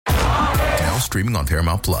streaming on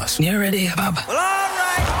Paramount Plus. You ready, Bob? Well, all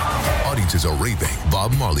right. Audiences are raving.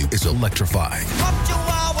 Bob Marley is electrifying.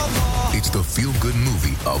 It's the feel-good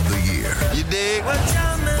movie of the year. You dig?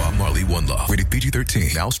 Well, Bob Marley, One Love. Rated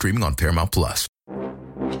PG-13. Now streaming on Paramount Plus.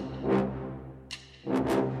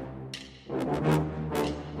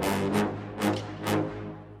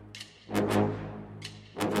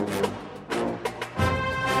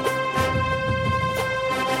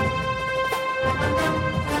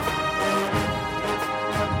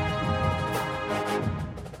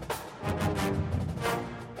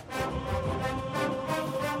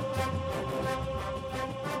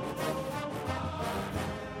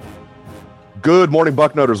 Good morning,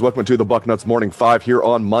 Bucknutters. Welcome to the Bucknuts Morning 5 here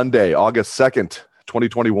on Monday, August 2nd,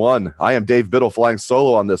 2021. I am Dave Biddle flying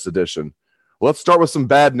solo on this edition. Let's start with some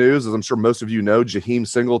bad news. As I'm sure most of you know, Jaheim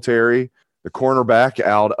Singletary, the cornerback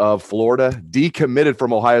out of Florida, decommitted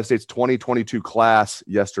from Ohio State's 2022 class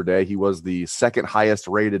yesterday. He was the second highest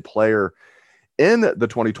rated player in the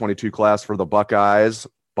 2022 class for the Buckeyes,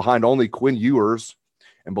 behind only Quinn Ewers.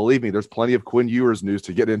 And believe me, there's plenty of Quinn Ewers news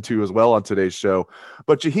to get into as well on today's show.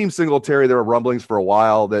 But Jaheim Singletary, there were rumblings for a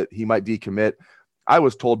while that he might decommit. I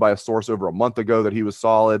was told by a source over a month ago that he was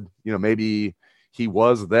solid. You know, maybe he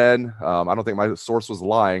was then. I don't think my source was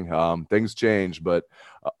lying. Things change. But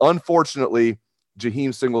unfortunately,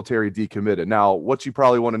 Jaheim Singletary decommitted. Now, what you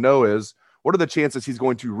probably want to know is, what are the chances he's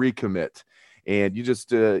going to recommit? And you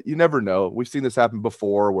just, you never know. We've seen this happen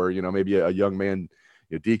before where, you know, maybe a young man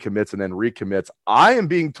decommits and then recommits. I am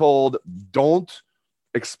being told don't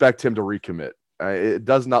expect him to recommit. It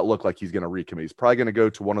does not look like he's going to recommit. He's probably going to go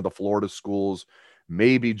to one of the Florida schools,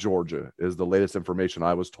 maybe Georgia is the latest information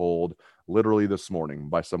I was told literally this morning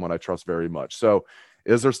by someone I trust very much. So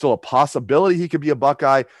is there still a possibility he could be a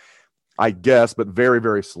Buckeye? I guess, but very,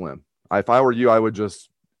 very slim. If I were you, I would just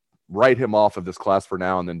write him off of this class for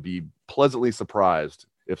now and then be pleasantly surprised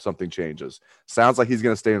if something changes. Sounds like he's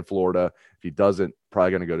going to stay in Florida. If he doesn't,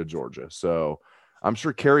 probably going to go to Georgia. So I'm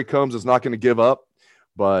sure Kerry Combs is not going to give up,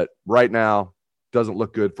 but right now doesn't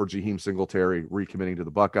look good for Jaheim Singletary recommitting to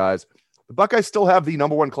the Buckeyes. The Buckeyes still have the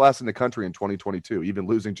number one class in the country in 2022, even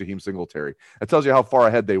losing Jaheim Singletary. That tells you how far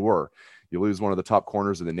ahead they were. You lose one of the top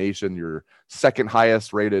corners in the nation, your second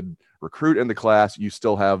highest rated recruit in the class, you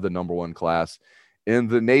still have the number one class in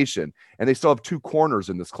the nation. And they still have two corners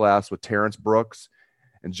in this class with Terrence Brooks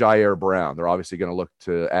and Jair Brown. They're obviously going to look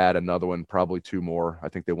to add another one, probably two more. I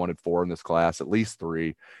think they wanted four in this class, at least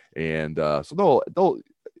three. And so they'll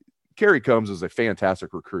Kerry Combs is a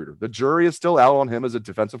fantastic recruiter. The jury is still out on him as a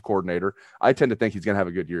defensive coordinator. I tend to think he's going to have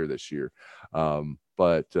a good year this year.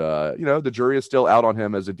 But the jury is still out on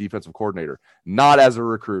him as a defensive coordinator, not as a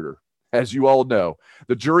recruiter. As you all know,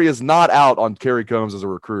 the jury is not out on Kerry Combs as a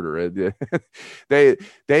recruiter.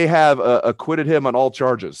 They have acquitted him on all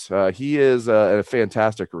charges. He is a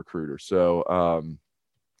fantastic recruiter. So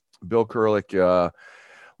Bill Kurlick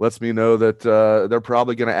lets me know that they're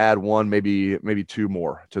probably going to add one, maybe two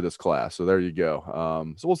more to this class. So there you go.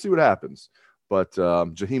 So we'll see what happens. But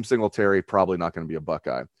Jaheim Singletary probably not going to be a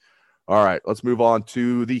Buckeye. All right, let's move on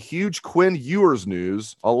to the huge Quinn Ewers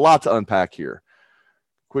news. A lot to unpack here.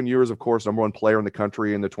 Quinn Ewers, of course, number one player in the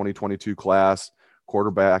country in the 2022 class,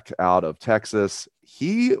 quarterback out of Texas.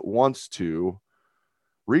 He wants to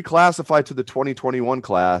reclassify to the 2021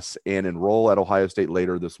 class and enroll at Ohio State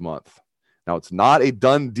later this month. Now, it's not a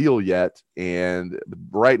done deal yet, and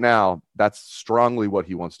right now, that's strongly what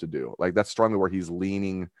he wants to do. Like, that's strongly where he's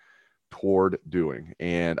leaning toward doing.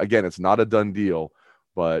 And again, it's not a done deal,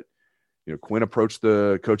 but Quinn approached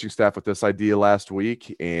the coaching staff with this idea last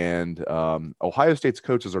week, and Ohio State's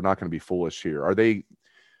coaches are not going to be foolish here. Are they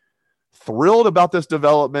thrilled about this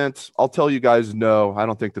development? I'll tell you guys, no, I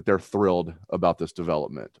don't think that they're thrilled about this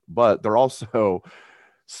development, but they're also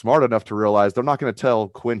smart enough to realize they're not going to tell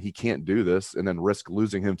Quinn he can't do this and then risk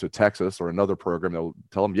losing him to Texas or another program. They'll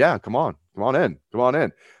tell him, yeah, come on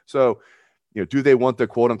in. So, do they want the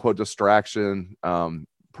quote unquote distraction?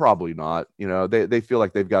 Probably not. They feel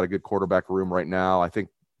like they've got a good quarterback room right now. I think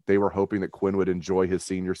they were hoping that Quinn would enjoy his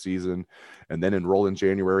senior season and then enroll in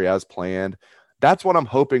January as planned. That's what I'm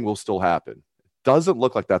hoping will still happen. Doesn't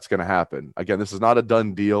look like that's going to happen. Again, this is not a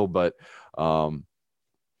done deal, but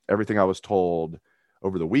everything I was told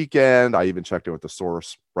over the weekend, I even checked in with the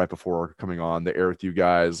source right before coming on the air with you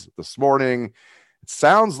guys this morning. It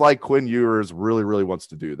sounds like Quinn Ewers really, really wants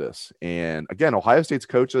to do this. And again, Ohio State's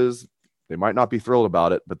coaches, they might not be thrilled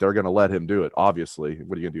about it, but they're going to let him do it. Obviously,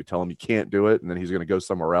 what are you going to do? Tell him you can't do it, and then he's going to go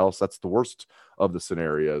somewhere else? That's the worst of the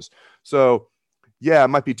scenarios. So, yeah, it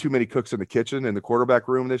might be too many cooks in the kitchen in the quarterback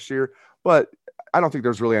room this year, but I don't think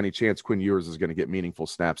there's really any chance Quinn Ewers is going to get meaningful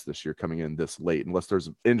snaps this year coming in this late, unless there's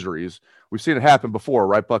injuries. We've seen it happen before,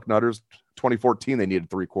 right? Bucknutters, 2014, they needed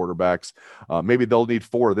 3 quarterbacks. Maybe they'll need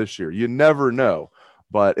 4 this year. You never know,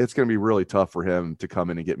 but it's going to be really tough for him to come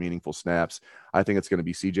in and get meaningful snaps. I think it's going to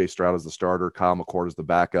be C.J. Stroud as the starter, Kyle McCord as the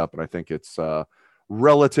backup, and I think it's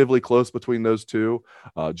relatively close between those two.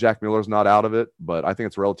 Jack Miller's not out of it, but I think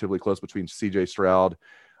it's relatively close between C.J. Stroud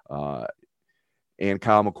and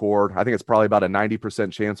Kyle McCord. I think it's probably about a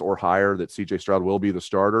 90% chance or higher that C.J. Stroud will be the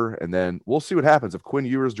starter. And then we'll see what happens. If Quinn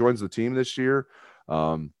Ewers joins the team this year,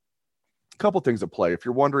 a couple things at play. If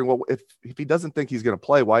you're wondering, well, if he doesn't think he's going to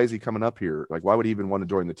play, why is he coming up here? Like, why would he even want to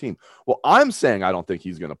join the team? Well, I'm saying I don't think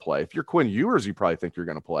he's going to play. If you're Quinn Ewers, you probably think you're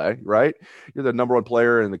going to play, right? You're the number 1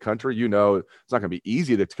 player in the country. You know it's not going to be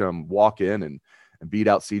easy to come walk in and beat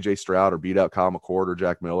out C.J. Stroud or beat out Kyle McCord or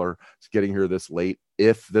Jack Miller. It's getting here this late.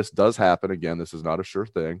 If this does happen, again, this is not a sure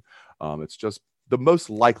thing. It's just the most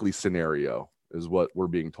likely scenario is what we're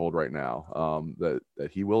being told right now,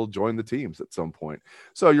 that he will join the teams at some point.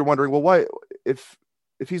 So you're wondering, well, why, if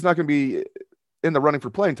he's not going to be in the running for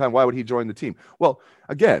playing time, why would he join the team? Well,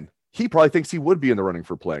 again, he probably thinks he would be in the running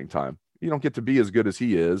for playing time. You don't get to be as good as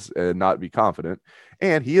he is and not be confident.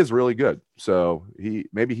 And he is really good. So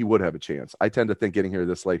maybe he would have a chance. I tend to think getting here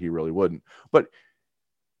this late, he really wouldn't. But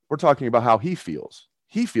we're talking about how he feels.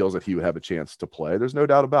 He feels that he would have a chance to play. There's no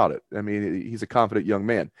doubt about it. I mean, he's a confident young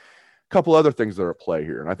man. A couple other things that are at play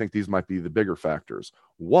here, and I think these might be the bigger factors.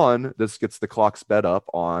 One, this gets the clock sped up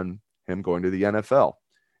on him going to the NFL.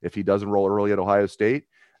 If he does enroll early at Ohio State,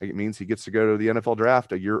 it means he gets to go to the NFL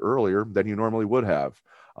draft a year earlier than he normally would have.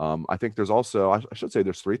 I think there's also, I should say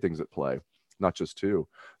there's 3 things at play, not just 2.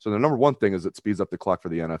 So the number 1 thing is it speeds up the clock for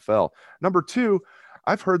the NFL. Number 2,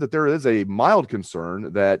 I've heard that there is a mild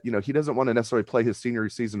concern that, he doesn't want to necessarily play his senior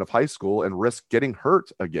season of high school and risk getting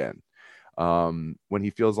hurt again. When he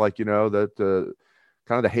feels like, that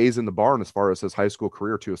kind of the haze in the barn as far as his high school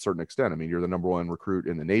career to a certain extent. I mean, you're the number 1 recruit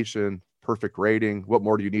in the nation, perfect rating. What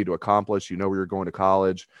more do you need to accomplish? Where you're going to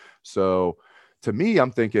college. So to me,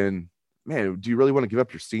 I'm thinking, man, do you really want to give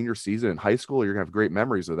up your senior season in high school? You're going to have great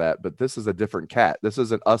memories of that. But this is a different cat. This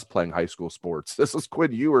isn't us playing high school sports. This is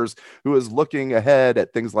Quinn Ewers, who is looking ahead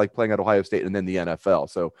at things like playing at Ohio State and then the NFL.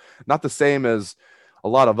 So not the same as a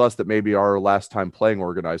lot of us that maybe our last time playing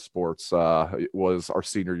organized sports was our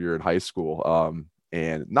senior year in high school.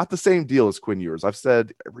 And not the same deal as Quinn Ewers. I've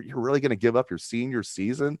said, you're really going to give up your senior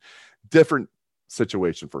season? Different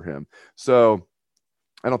situation for him. So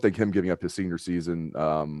I don't think him giving up his senior season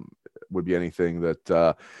would be anything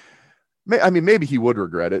that maybe he would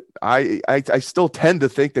regret it. I still tend to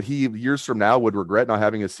think that he years from now would regret not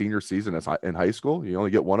having his senior season in high school. You only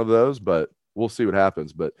get one of those, but we'll see what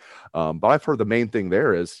happens. But I've heard the main thing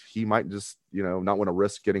there is he might just, not want to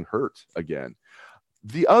risk getting hurt again.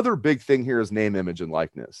 The other big thing here is name, image, and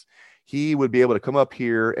likeness. He would be able to come up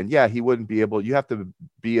here and he wouldn't be able, you have to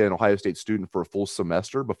be an Ohio State student for a full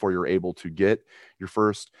semester before you're able to get your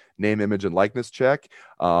first name, image, and likeness check.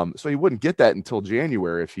 So he wouldn't get that until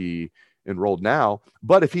January if he enrolled now.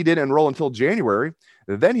 But if he didn't enroll until January,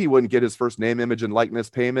 then he wouldn't get his first name, image, and likeness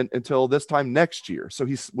payment until this time next year. So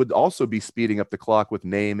he would also be speeding up the clock with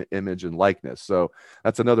name, image, and likeness. So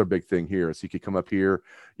that's another big thing here is he could come up here,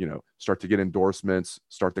 start to get endorsements,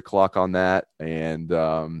 start the clock on that, and,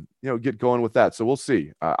 get going with that. So we'll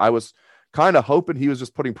see. I was kind of hoping he was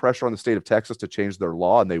just putting pressure on the state of Texas to change their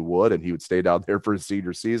law, and they would, and he would stay down there for his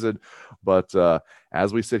senior season. But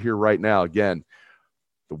as we sit here right now, again,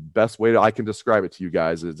 the best way I can describe it to you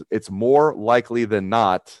guys is it's more likely than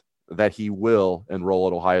not that he will enroll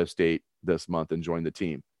at Ohio State this month and join the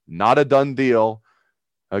team. Not a done deal.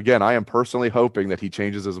 Again, I am personally hoping that he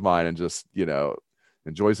changes his mind and just,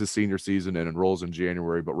 enjoys his senior season and enrolls in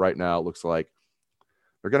January. But right now it looks like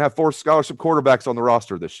they're going to have 4 scholarship quarterbacks on the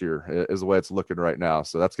roster this year is the way it's looking right now.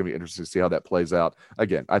 So that's going to be interesting to see how that plays out.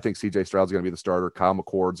 Again, I think C.J. Stroud's going to be the starter. Kyle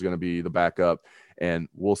McCord's going to be the backup. And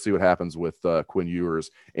we'll see what happens with Quinn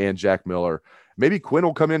Ewers and Jack Miller. Maybe Quinn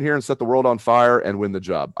will come in here and set the world on fire and win the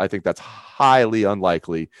job. I think that's highly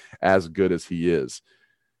unlikely, as good as he is.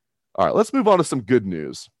 All right, let's move on to some good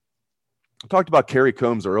news. I talked about Kerry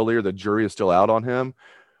Combs earlier. The jury is still out on him.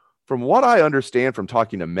 From what I understand from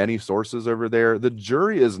talking to many sources over there, the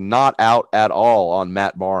jury is not out at all on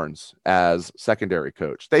Matt Barnes as secondary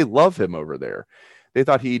coach. They love him over there. They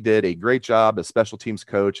thought he did a great job as special teams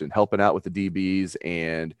coach and helping out with the DBs.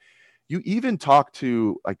 And you even talk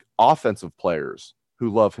to like offensive players who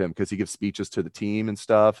love him because he gives speeches to the team and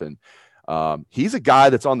stuff. And he's a guy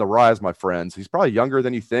that's on the rise, my friends. He's probably younger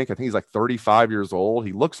than you think. I think he's like 35 years old.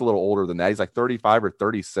 He looks a little older than that. He's like 35 or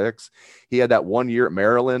 36. He had that 1 year at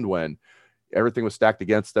Maryland when everything was stacked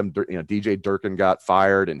against them. DJ Durkin got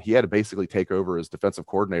fired, and he had to basically take over as defensive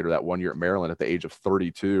coordinator that 1 year at Maryland at the age of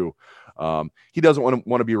 32. He doesn't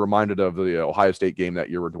want to be reminded of the Ohio State game that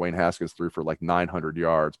year where Dwayne Haskins threw for like 900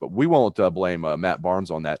 yards, but we won't blame Matt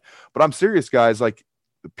Barnes on that. But I'm serious, guys. Like,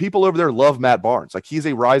 people over there love Matt Barnes. Like, he's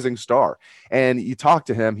a rising star, and you talk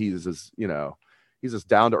to him, he's as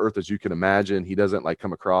down to earth as you can imagine. He doesn't like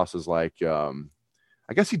come across as like,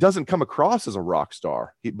 I guess he doesn't come across as a rock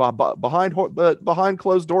star. But behind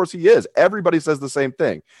closed doors, he is. Everybody says the same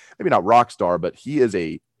thing. Maybe not rock star, but he is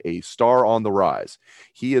a star on the rise.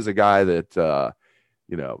 He is a guy that,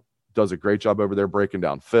 does a great job over there breaking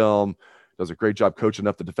down film, does a great job coaching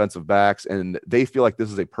up the defensive backs. And they feel like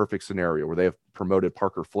this is a perfect scenario where they have promoted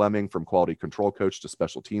Parker Fleming from quality control coach to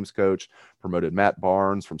special teams coach, promoted Matt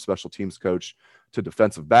Barnes from special teams coach to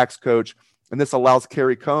defensive backs coach. And this allows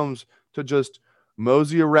Kerry Combs to just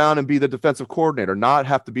mosey around and be the defensive coordinator, not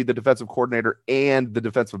have to be the defensive coordinator and the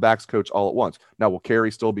defensive backs coach all at once. Now, will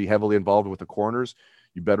Kerry still be heavily involved with the corners?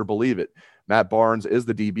 You better believe it. Matt Barnes is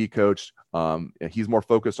the DB coach. He's more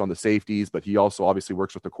focused on the safeties, but he also obviously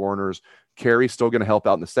works with the corners. Kerry's still going to help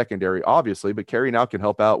out in the secondary, obviously, but Kerry now can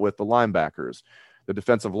help out with the linebackers, the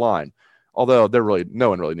defensive line. Although no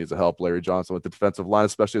one really needs to help Larry Johnson with the defensive line,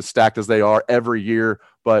 especially as stacked as they are every year.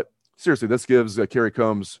 But seriously, this gives Kerry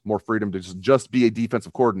Combs more freedom to just be a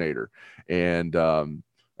defensive coordinator. And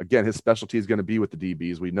again, his specialty is going to be with the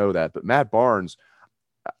DBs. We know that. But Matt Barnes,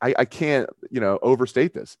 I can't,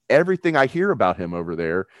 overstate this. Everything I hear about him over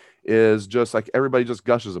there is just like everybody just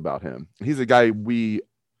gushes about him. He's a guy we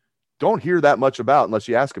don't hear that much about unless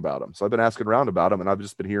you ask about him. So I've been asking around about him, and I've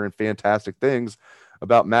just been hearing fantastic things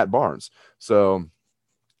about Matt Barnes. So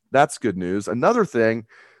that's good news. Another thing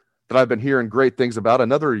that I've been hearing great things about,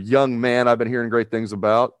 another young man I've been hearing great things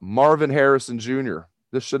about, Marvin Harrison Jr.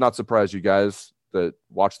 This should not surprise you guys that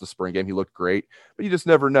watched the spring game. He looked great, but you just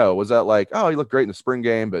never know. Was that like, oh, he looked great in the spring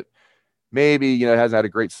game, but maybe, hasn't had a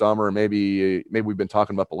great summer. Maybe we've been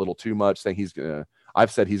talking about a little too much, saying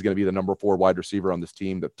I've said he's going to be the number 4 wide receiver on this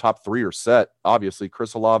team. The top 3 are set, obviously,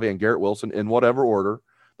 Chris Olave and Garrett Wilson in whatever order,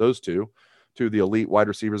 those two the elite wide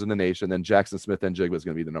receivers in the nation. Then Jackson Smith and Jigba is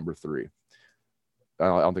going to be the number 3. I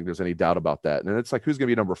don't think there's any doubt about that. And it's like, who's going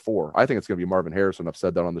to be number 4? I think it's going to be Marvin Harrison. I've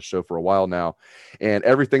said that on the show for a while now. And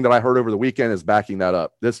everything that I heard over the weekend is backing that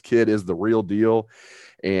up. This kid is the real deal,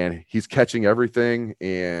 and he's catching everything.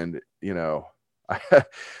 And,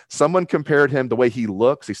 someone compared him the way he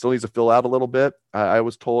looks. He still needs to fill out a little bit. I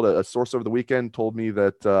was told, a source over the weekend told me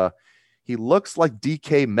that he looks like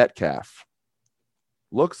DK Metcalf.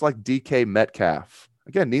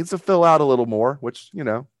 Again, needs to fill out a little more, which,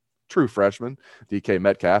 true freshman, DK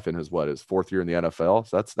Metcalf in his 4th year in the NFL.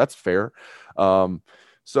 So that's fair.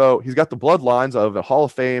 So he's got the bloodlines of a Hall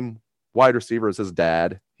of Fame wide receiver as his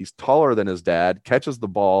dad. He's taller than his dad, catches the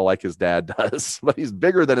ball like his dad does, but he's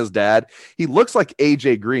bigger than his dad. He looks like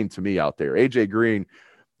AJ Green to me out there. AJ Green,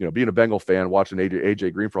 being a Bengal fan, watching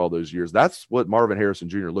AJ Green for all those years, that's what Marvin Harrison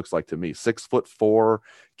Jr. looks like to me. 6'4",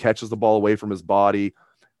 catches the ball away from his body.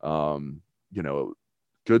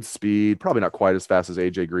 Good speed, probably not quite as fast as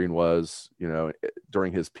AJ Green was,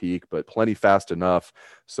 during his peak, but plenty fast enough.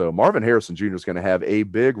 So Marvin Harrison Jr. is going to have a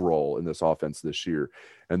big role in this offense this year.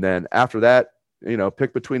 And then after that,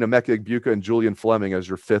 pick between Emeka Egbuka and Julian Fleming as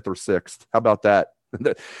your 5th or 6th. How about that?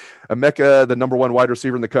 Emeka, the number 1 wide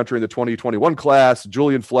receiver in the country in the 2021 class.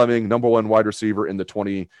 Julian Fleming, number 1 wide receiver in the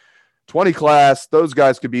 2020 class. Those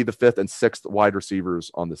guys could be the 5th and 6th wide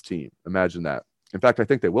receivers on this team. Imagine that. In fact, I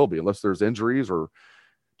think they will be, unless there's injuries or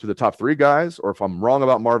to the top 3 guys, or if I'm wrong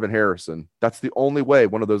about Marvin Harrison, that's the only way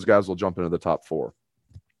one of those guys will jump into the top 4.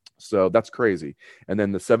 So that's crazy. And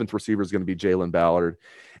then the 7th receiver is going to be Jalen Ballard.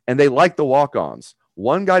 And they like the walk-ons.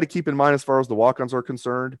 One guy to keep in mind as far as the walk-ons are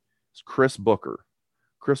concerned is Chris Booker.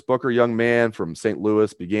 Chris Booker, young man from St.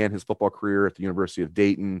 Louis, began his football career at the University of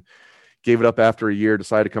Dayton, gave it up after a year,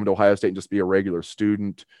 decided to come to Ohio State and just be a regular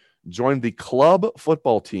student, joined the club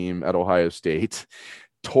football team at Ohio State,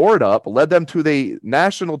 tore it up, led them to the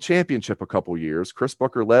national championship a couple years. Chris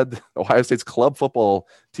Booker led Ohio State's club football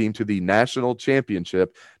team to the national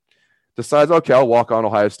championship, decides, okay, I'll walk on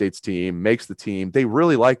Ohio State's team, makes the team. They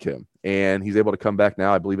really like him, and he's able to come back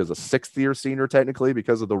now, I believe, as a 6th-year senior technically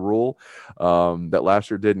because of the rule that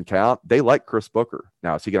last year didn't count. They like Chris Booker.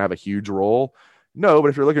 Now, is he going to have a huge role? No, but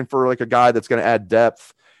if you're looking for like a guy that's going to add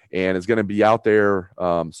depth and is going to be out there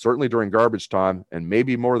certainly during garbage time, and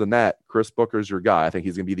maybe more than that, Chris Booker's your guy. I think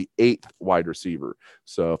he's going to be the 8th wide receiver.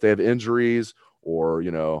 So if they have injuries or,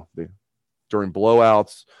 during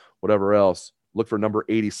blowouts, whatever else, look for number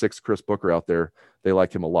 86, Chris Booker out there. They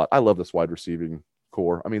like him a lot. I love this wide receiving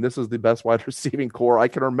core. I mean, this is the best wide receiving core I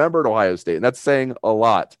can remember at Ohio State, and that's saying a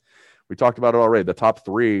lot. We talked about it already. The top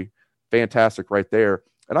three, fantastic right there.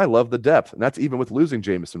 And I love the depth, and that's even with losing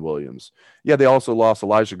Jamison Williams. Yeah, they also lost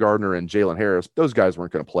Elijah Gardner and Jalen Harris. Those guys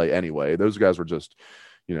weren't going to play anyway. Those guys were just,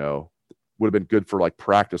 would have been good for like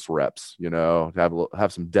practice reps, to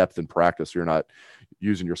have some depth in practice. So you're not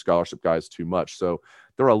using your scholarship guys too much. So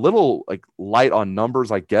they're a little like light on numbers,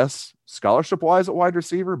 I guess, scholarship-wise at wide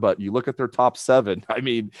receiver, but you look at their top 7. I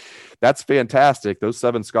mean, that's fantastic. Those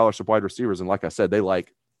 7 scholarship wide receivers, and like I said, they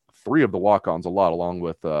like 3 of the walk-ons a lot, along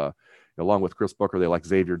with Chris Booker. They like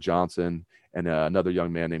Xavier Johnson and another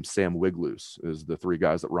young man named Sam Wigloose is the 3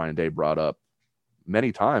 guys that Ryan Day brought up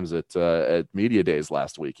many times at media days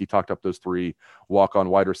last week. He talked up those 3 walk-on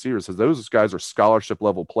wide receivers, says those guys are scholarship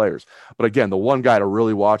level players. But again, the one guy to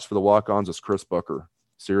really watch for the walk-ons is Chris Booker.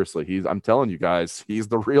 Seriously, I'm telling you guys, he's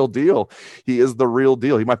the real deal. He is the real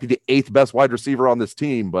deal. He might be the 8th best wide receiver on this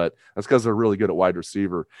team, but that's because they're really good at wide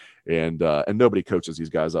receiver. And nobody coaches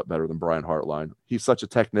these guys up better than Brian Hartline. He's such a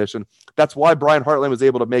technician. That's why Brian Hartline was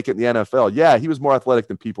able to make it in the NFL. Yeah, he was more athletic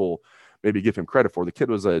than people maybe give him credit for. The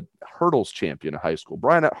kid was a hurdles champion in high school.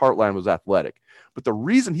 Brian Hartline was athletic. But the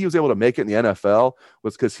reason he was able to make it in the NFL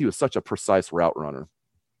was because he was such a precise route runner.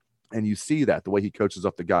 And you see that the way he coaches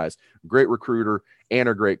up the guys. Great recruiter and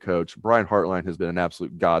a great coach. Brian Hartline has been an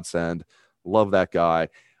absolute godsend. Love that guy.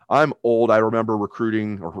 I'm old. I remember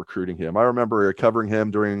recruiting him. I remember covering him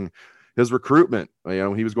during his recruitment.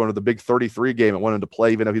 He was going to the Big 33 game and wanted to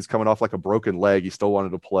play, even though he's coming off like a broken leg. He still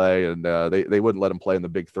wanted to play, and they wouldn't let him play in the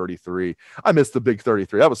Big 33. I missed the Big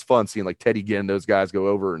 33. That was fun seeing like Teddy Ginn, those guys go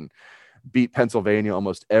over and beat Pennsylvania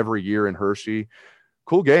almost every year in Hershey.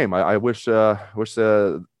 Cool game. I wish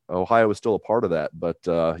Ohio was still a part of that, but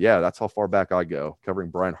yeah, that's how far back I go, covering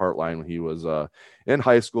Brian Hartline when he was in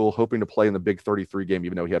high school, hoping to play in the Big 33 game,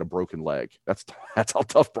 even though he had a broken leg. That's how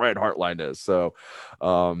tough Brian Hartline is. So,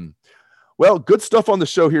 well, good stuff on the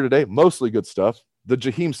show here today. Mostly good stuff. The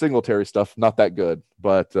Jaheim Singletary stuff, not that good,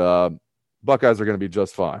 but Buckeyes are going to be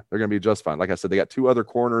just fine. They're going to be just fine. Like I said, they got 2 other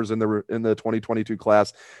corners in the 2022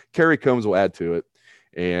 class. Kerry Combs will add to it.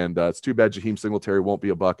 And it's too bad Jaheim Singletary won't be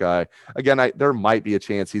a Buckeye. Again, there might be a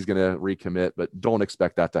chance he's going to recommit, but don't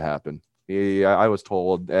expect that to happen. I was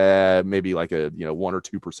told maybe like a 1 or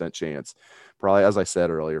 2% chance. Probably, as I said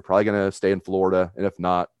earlier, probably going to stay in Florida, and if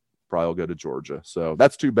not, probably will go to Georgia. So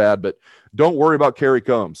that's too bad, but don't worry about Kerry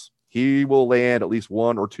Combs. He will land at least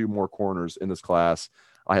 1 or 2 more corners in this class.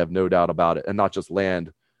 I have no doubt about it, and not just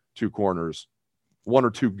land 2 corners, 1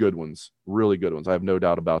 or 2 good ones, really good ones. I have no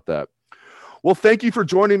doubt about that. Well, thank you for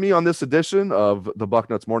joining me on this edition of the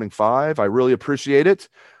Bucknuts Morning 5. I really appreciate it.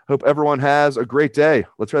 Hope everyone has a great day.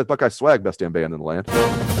 Let's try the Buckeye swag, best damn band in the land.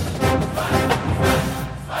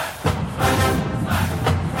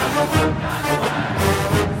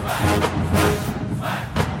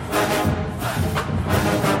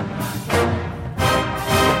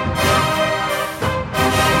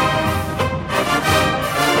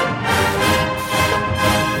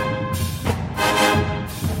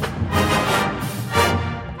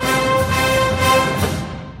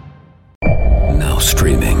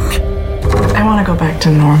 Streaming. I want to go back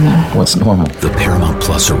to normal. What's normal? The Paramount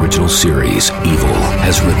Plus original series, Evil,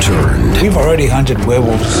 has returned. We've already hunted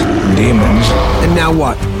werewolves, demons. And now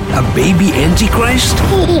what? A baby Antichrist?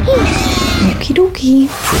 Okie dokie.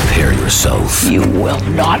 Prepare yourself. You will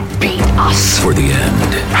not beat us. For the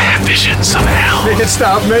end. I have visions of hell. Make it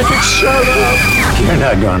stop, make it shut up. You're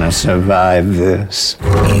not gonna survive this.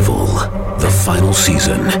 Evil, the final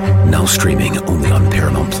season, now streaming only on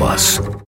Paramount Plus.